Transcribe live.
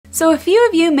So a few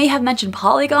of you may have mentioned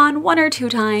Polygon 1 or 2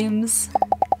 times.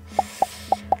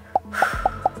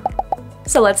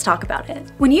 So let's talk about it.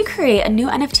 When you create a new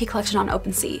NFT collection on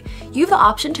OpenSea, you have the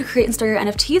option to create and store your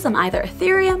NFTs on either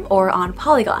Ethereum or on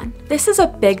Polygon. This is a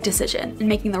big decision, and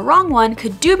making the wrong one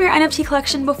could doom your NFT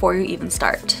collection before you even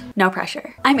start. No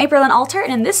pressure. I'm Aprilyn Alter,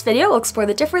 and in this video, we'll explore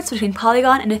the difference between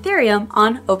Polygon and Ethereum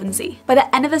on OpenSea. By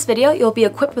the end of this video, you'll be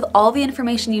equipped with all the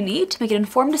information you need to make an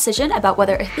informed decision about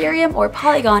whether Ethereum or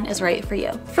Polygon is right for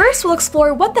you. First, we'll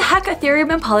explore what the heck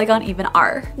Ethereum and Polygon even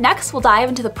are. Next, we'll dive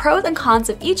into the pros and cons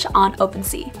of each on OpenSea.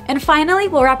 And finally,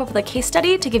 we'll wrap up with a case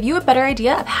study to give you a better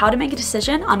idea of how to make a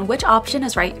decision on which option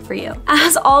is right for you.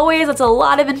 As always, it's a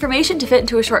lot of information to fit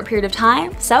into a short period of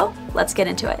time, so let's get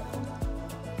into it.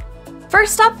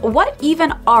 First up, what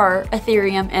even are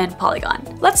Ethereum and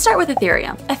Polygon? Let's start with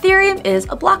Ethereum. Ethereum is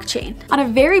a blockchain. On a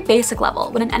very basic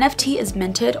level, when an NFT is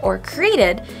minted or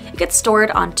created, it gets stored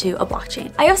onto a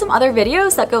blockchain. I have some other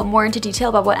videos that go more into detail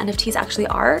about what NFTs actually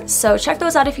are, so check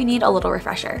those out if you need a little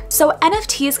refresher. So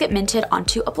NFTs get minted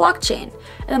onto a blockchain,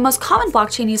 and the most common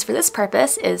blockchain used for this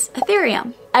purpose is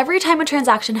Ethereum. Every time a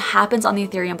transaction happens on the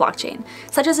Ethereum blockchain,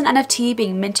 such as an NFT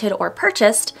being minted or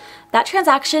purchased, that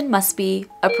transaction must be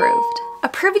approved.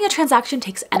 Approving a transaction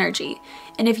takes energy,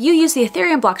 and if you use the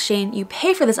Ethereum blockchain, you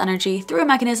pay for this energy through a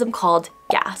mechanism called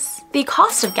gas. The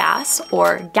cost of gas,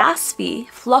 or gas fee,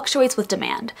 fluctuates with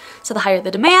demand. So the higher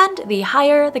the demand, the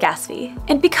higher the gas fee.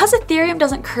 And because Ethereum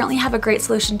doesn't currently have a great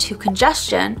solution to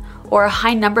congestion, or a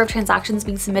high number of transactions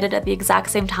being submitted at the exact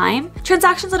same time,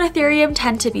 transactions on Ethereum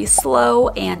tend to be slow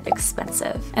and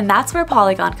expensive. And that's where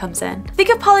Polygon comes in. Think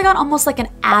of Polygon almost like an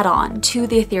add-on to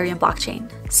the Ethereum blockchain.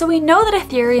 So we know that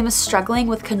Ethereum is struggling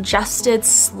with congested,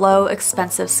 slow,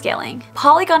 expensive scaling.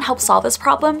 Polygon helps solve this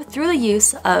problem through the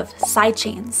use of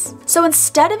sidechains. So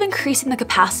instead of increasing the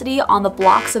capacity on the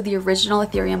blocks of the original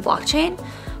Ethereum blockchain,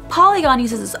 Polygon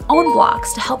uses its own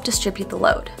blocks to help distribute the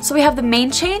load. So we have the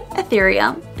main chain,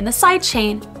 Ethereum, and the side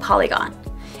chain, Polygon.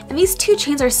 And these two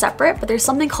chains are separate, but there's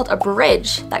something called a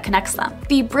bridge that connects them.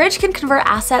 The bridge can convert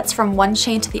assets from one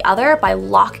chain to the other by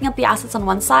locking up the assets on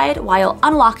one side while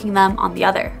unlocking them on the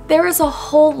other. There is a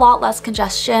whole lot less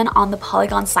congestion on the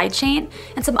Polygon sidechain,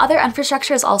 and some other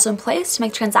infrastructure is also in place to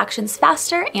make transactions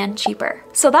faster and cheaper.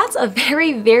 So that's a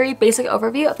very, very basic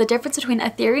overview of the difference between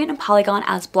Ethereum and Polygon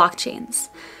as blockchains.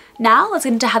 Now let's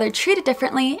get into how they're treated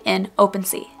differently in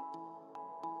OpenSea.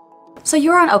 So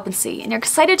you're on OpenSea and you're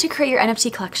excited to create your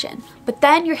NFT collection, but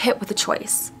then you're hit with a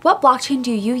choice. What blockchain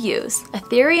do you use,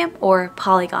 Ethereum or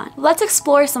Polygon? Let's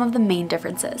explore some of the main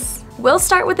differences. We'll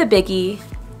start with the biggie,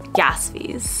 gas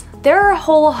fees. There are a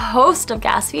whole host of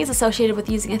gas fees associated with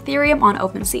using Ethereum on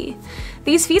OpenSea.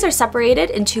 These fees are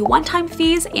separated into one-time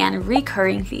fees and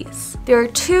recurring fees. There are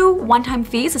two one-time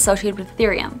fees associated with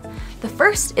Ethereum. The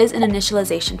first is an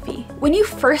initialization fee. When you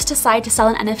first decide to sell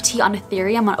an NFT on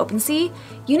Ethereum on OpenSea,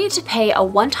 you need to pay a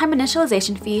one-time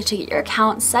initialization fee to get your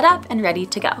account set up and ready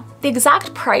to go. The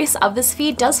exact price of this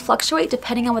fee does fluctuate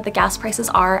depending on what the gas prices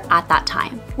are at that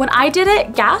time. When I did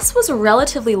it, gas was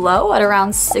relatively low at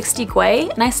around 60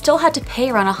 Gwei, and I still had to pay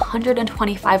around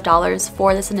 $125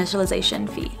 for this initialization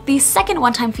fee. The second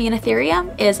one-time fee in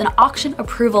Ethereum is an auction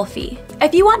approval fee.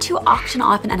 If you want to auction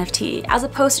off an NFT, as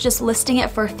opposed to just listing it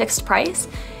for a fixed price,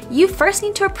 you first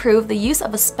need to approve the use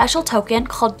of a special token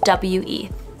called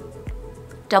WETH.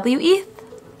 WETH?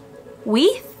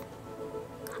 WETH?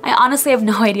 I honestly have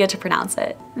no idea to pronounce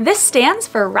it. This stands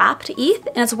for wrapped ETH,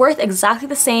 and it's worth exactly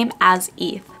the same as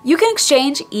ETH. You can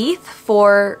exchange ETH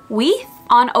for WETH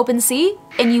on OpenSea,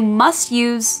 and you must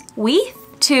use WETH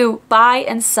to buy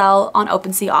and sell on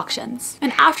OpenSea auctions.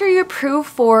 And after you approve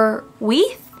for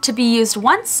WETH to be used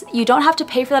once, you don't have to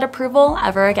pay for that approval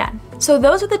ever again. So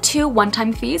those are the two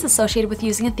one-time fees associated with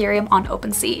using Ethereum on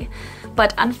OpenSea.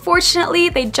 But unfortunately,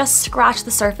 they just scratch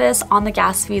the surface on the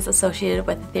gas fees associated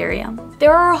with Ethereum.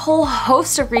 There are a whole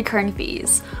host of recurring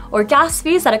fees, or gas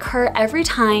fees that occur every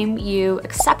time you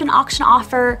accept an auction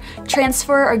offer,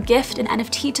 transfer or gift an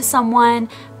NFT to someone,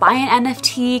 buy an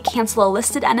NFT, cancel a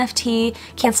listed NFT,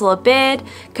 cancel a bid,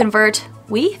 convert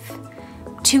WETH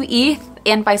to ETH,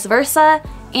 and vice versa,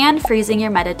 and freezing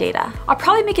your metadata. I'll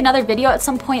probably make another video at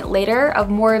some point later of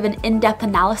more of an in-depth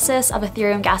analysis of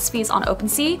Ethereum gas fees on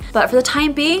OpenSea, but for the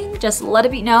time being, just let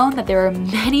it be known that there are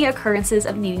many occurrences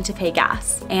of needing to pay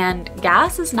gas, and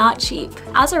gas is not cheap.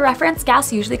 As a reference,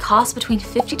 gas usually costs between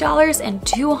 $50 and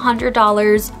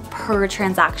 $200 per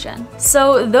transaction.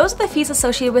 So those are the fees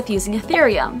associated with using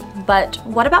Ethereum, but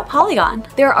what about Polygon?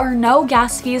 There are no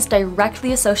gas fees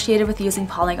directly associated with using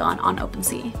Polygon on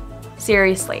OpenSea.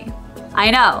 Seriously.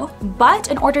 I know.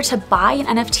 But in order to buy an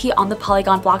NFT on the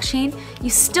Polygon blockchain, you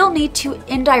still need to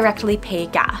indirectly pay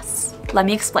gas. Let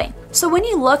me explain. So when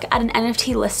you look at an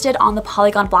NFT listed on the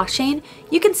Polygon blockchain,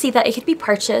 you can see that it can be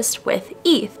purchased with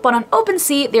ETH. But on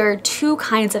OpenSea, there are two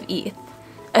kinds of ETH: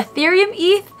 Ethereum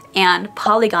ETH and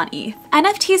Polygon ETH.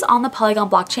 NFTs on the Polygon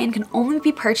blockchain can only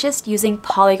be purchased using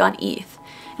Polygon ETH.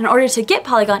 In order to get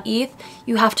Polygon ETH,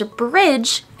 you have to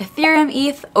bridge Ethereum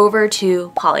ETH over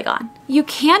to Polygon. You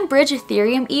can bridge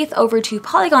Ethereum ETH over to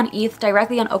Polygon ETH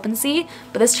directly on OpenSea,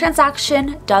 but this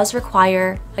transaction does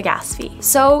require a gas fee.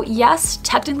 So yes,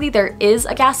 technically there is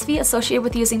a gas fee associated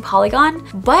with using Polygon,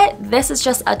 but this is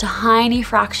just a tiny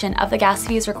fraction of the gas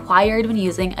fees required when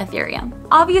using Ethereum.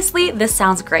 Obviously, this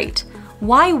sounds great.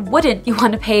 Why wouldn't you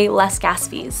want to pay less gas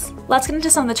fees? Let's get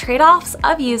into some of the trade-offs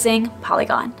of using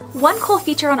Polygon. One cool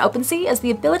feature on OpenSea is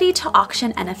the ability to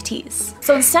auction NFTs.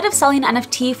 So instead of selling an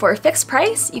NFT for a fixed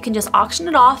price, you can just auction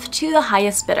it off to the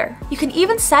highest bidder. You can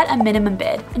even set a minimum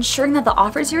bid, ensuring that the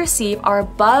offers you receive are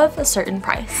above a certain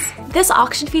price. This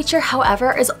auction feature,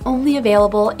 however, is only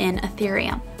available in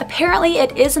Ethereum. Apparently,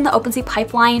 it is in the OpenSea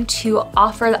pipeline to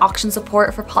offer the auction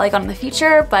support for Polygon in the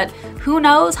future, but who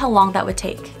knows how long that would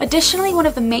take. Additionally, one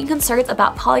of the main concerns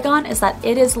about Polygon is that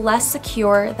it is less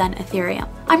secure than Ethereum.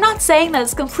 I'm not saying that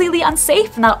it's completely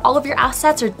unsafe and that all of your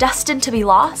assets are destined to be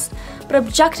lost, but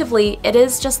objectively, it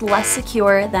is just less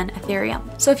secure than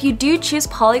Ethereum. So if you do choose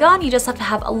Polygon, you just have to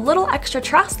have a little extra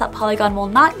trust that Polygon will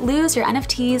not lose your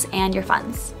NFTs and your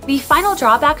funds. The final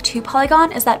drawback to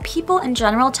Polygon is that people in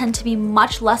general tend to be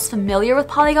much less familiar with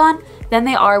Polygon than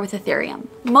they are with Ethereum.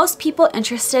 Most people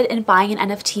interested in buying an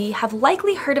NFT have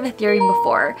likely heard of Ethereum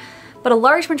before, but a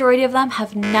large majority of them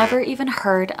have never even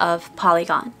heard of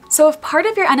Polygon. So if part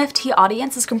of your NFT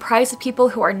audience is comprised of people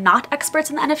who are not experts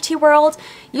in the NFT world,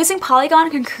 using Polygon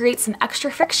can create some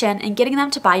extra friction in getting them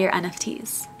to buy your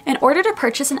NFTs. In order to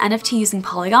purchase an NFT using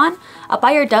Polygon, a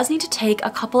buyer does need to take a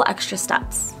couple extra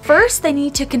steps. First, they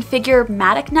need to configure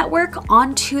Matic Network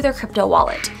onto their crypto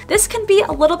wallet. This can be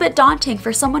a little bit daunting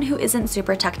for someone who isn't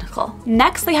super technical.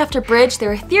 Next, they have to bridge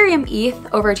their Ethereum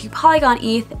ETH over to Polygon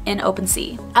ETH in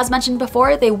OpenSea. As mentioned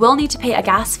before, they will need to pay a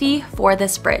gas fee for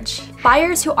this bridge.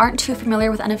 Buyers who aren't too familiar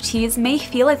with NFTs may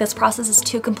feel like this process is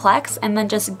too complex and then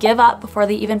just give up before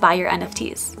they even buy your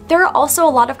NFTs. There are also a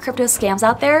lot of crypto scams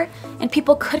out there, and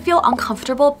people could feel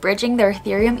uncomfortable bridging their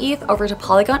Ethereum ETH over to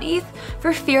Polygon ETH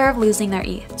for fear of losing their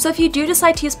ETH. So if you do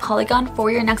decide to use Polygon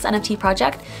for your next NFT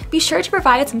project, be sure to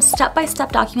provide some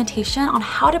step-by-step documentation on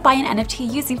how to buy an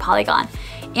NFT using Polygon,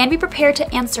 and be prepared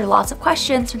to answer lots of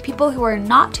questions from people who are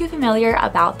not too familiar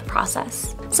about the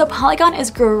process. So Polygon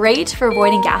is great for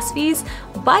avoiding gas fees,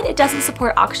 but it doesn't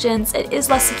support auctions, it is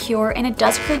less secure, and it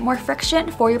does create more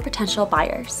friction for your potential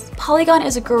buyers. Polygon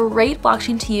is a great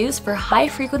blockchain to use for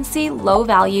high-frequency,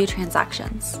 low-value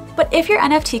transactions. But if your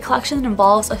NFT collection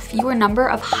involves a fewer number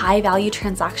of high-value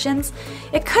transactions,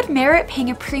 it could merit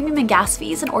paying a premium in gas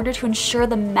fees in order to ensure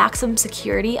the maximum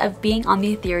security of being on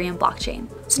the Ethereum blockchain.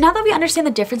 So now that we understand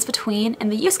the difference between and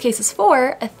the use cases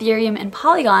for Ethereum and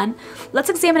Polygon, let's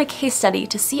examine a case study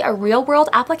to see a real-world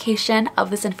application of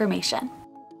this information.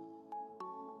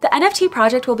 The NFT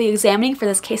project we'll be examining for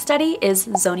this case study is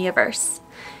Zoniaverse.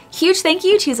 Huge thank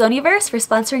you to Zoniaverse for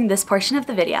sponsoring this portion of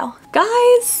the video.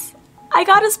 Guys, I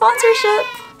got a sponsorship!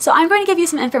 So I'm going to give you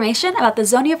some information about the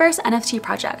Zoniaverse NFT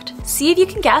project. See if you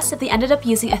can guess if they ended up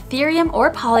using Ethereum or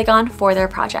Polygon for their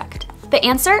project. The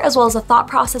answer, as well as the thought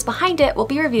process behind it, will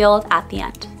be revealed at the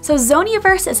end. So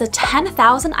Zoniaverse is a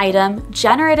 10,000 item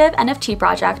generative NFT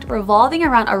project revolving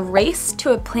around a race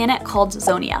to a planet called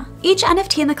Zonia. Each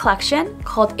NFT in the collection,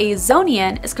 called a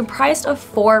Zonian, is comprised of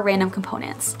 4 random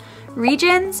components: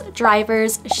 regions,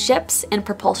 drivers, ships, and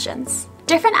propulsions.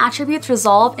 Different attributes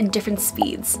resolve in different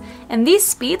speeds, and these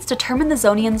speeds determine the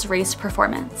Zonian's race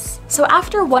performance. So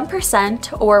after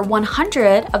 1% or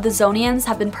 100 of the Zonians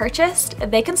have been purchased,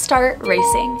 they can start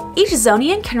racing. Each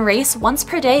Zonian can race once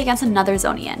per day against another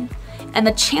Zonian, and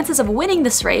the chances of winning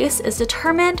this race is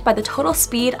determined by the total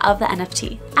speed of the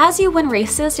NFT. As you win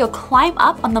races, you'll climb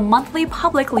up on the monthly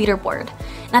public leaderboard.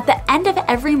 And at the end of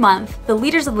every month, the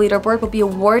leaders of the leaderboard will be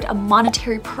awarded a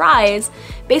monetary prize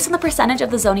based on the percentage of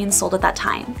the Zonians sold at that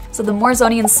time. So the more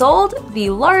Zonians sold, the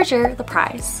larger the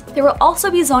prize. There will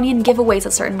also be Zonian giveaways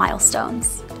at certain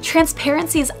milestones.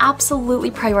 Transparency is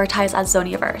absolutely prioritized at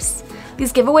Zoniaverse.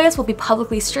 These giveaways will be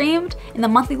publicly streamed, and the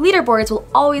monthly leaderboards will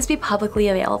always be publicly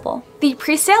available. The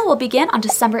presale will begin on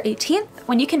December 18th,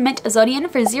 when you can mint a Zonian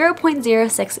for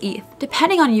 0.06 ETH.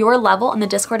 Depending on your level in the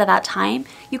Discord at that time,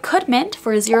 you could mint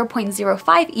for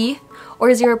 0.05 ETH or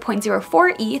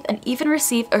 0.04 ETH and even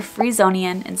receive a free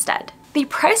Zonian instead. The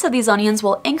price of these Zonians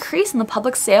will increase in the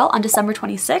public sale on December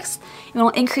 26th, and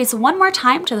will increase one more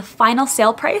time to the final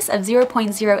sale price of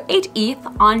 0.08 ETH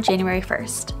on January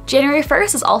 1st. January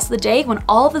 1st is also the day when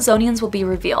all of the Zonians will be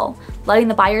revealed, letting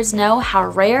the buyers know how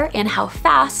rare and how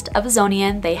fast of a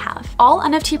Zonian they have. All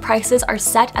NFT prices are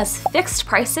set as fixed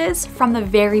prices from the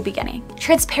very beginning.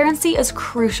 Transparency is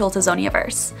crucial to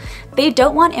Zoniaverse. They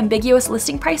don't want ambiguous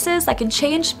listing prices that can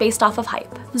change based off of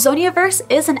hype. Zoniaverse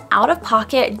is an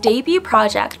out-of-pocket debut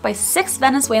project by 6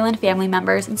 Venezuelan family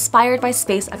members inspired by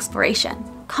space exploration.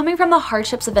 Coming from the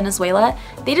hardships of Venezuela,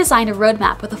 they designed a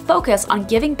roadmap with a focus on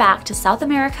giving back to South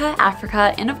America,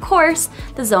 Africa, and of course,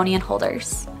 the Zonian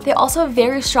holders. They also have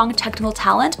very strong technical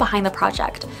talent behind the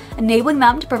project, enabling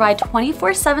them to provide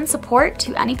 24/7 support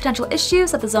to any potential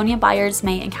issues that the Zonian buyers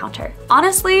may encounter.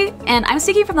 Honestly, and I'm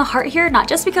speaking from the heart here, not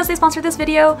just because they sponsored this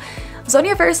video,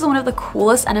 Zoniaverse is one of the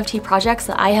coolest NFT projects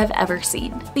that I have ever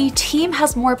seen. The team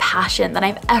has more passion than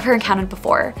I've ever encountered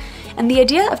before, and the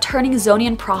idea of turning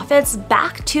Zonian profits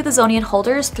back to the Zonian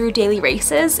holders through daily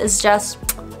races is just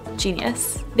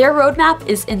genius. Their roadmap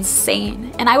is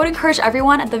insane, and I would encourage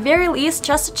everyone at the very least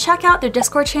just to check out their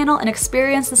Discord channel and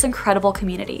experience this incredible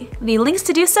community. The links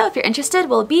to do so if you're interested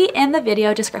will be in the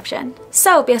video description.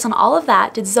 So based on all of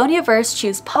that, did Zoniaverse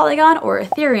choose Polygon or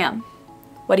Ethereum?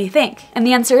 What do you think? And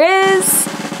the answer is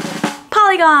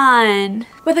Polygon!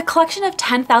 With a collection of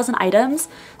 10,000 items,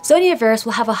 Zoniaverse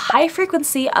will have a high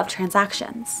frequency of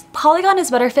transactions. Polygon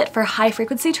is better fit for high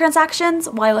frequency transactions,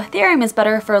 while Ethereum is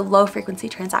better for low frequency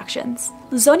transactions.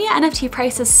 Zonia NFT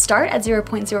prices start at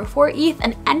 0.04 ETH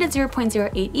and end at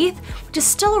 0.08 ETH, which is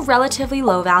still relatively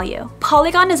low value.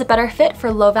 Polygon is a better fit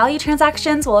for low value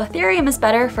transactions, while Ethereum is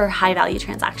better for high value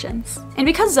transactions. And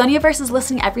because Zoniaverse is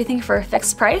listing everything for a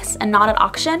fixed price and not at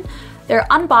auction, they're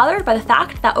unbothered by the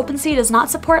fact that OpenSea does not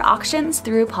support auctions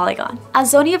through Polygon.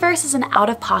 As Zoniaverse is an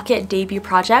out-of-pocket debut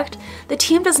project, the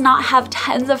team does not have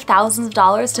tens of thousands of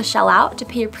dollars to shell out to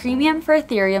pay a premium for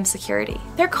Ethereum security.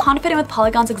 They're confident with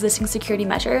Polygon's existing security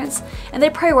measures, and they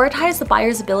prioritize the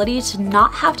buyer's ability to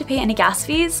not have to pay any gas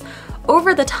fees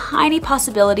over the tiny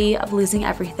possibility of losing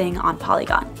everything on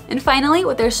Polygon. And finally,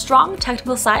 with their strong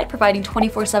technical side providing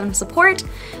 24/7 support,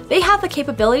 they have the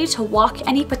capability to walk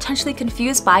any potentially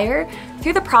confused buyer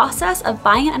through the process of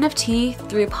buying an NFT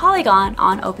through Polygon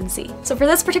on OpenSea. So for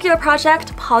this particular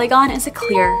project, Polygon is a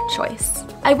clear choice.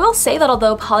 I will say that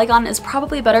although Polygon is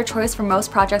probably a better choice for most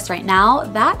projects right now,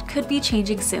 that could be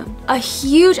changing soon. A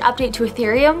huge update to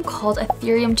Ethereum called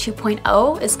Ethereum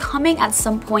 2.0 is coming at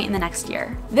some point in the next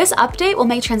year. This update will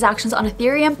make transactions on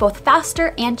Ethereum both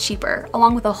faster and cheaper,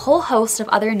 along with a whole host of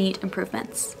other neat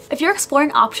improvements. If you're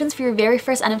exploring options for your very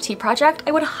first NFT project,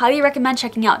 I would highly recommend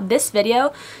checking out this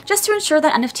video just to ensure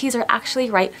that NFTs are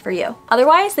actually right for you.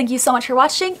 Otherwise, thank you so much for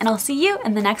watching, and I'll see you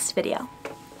in the next video.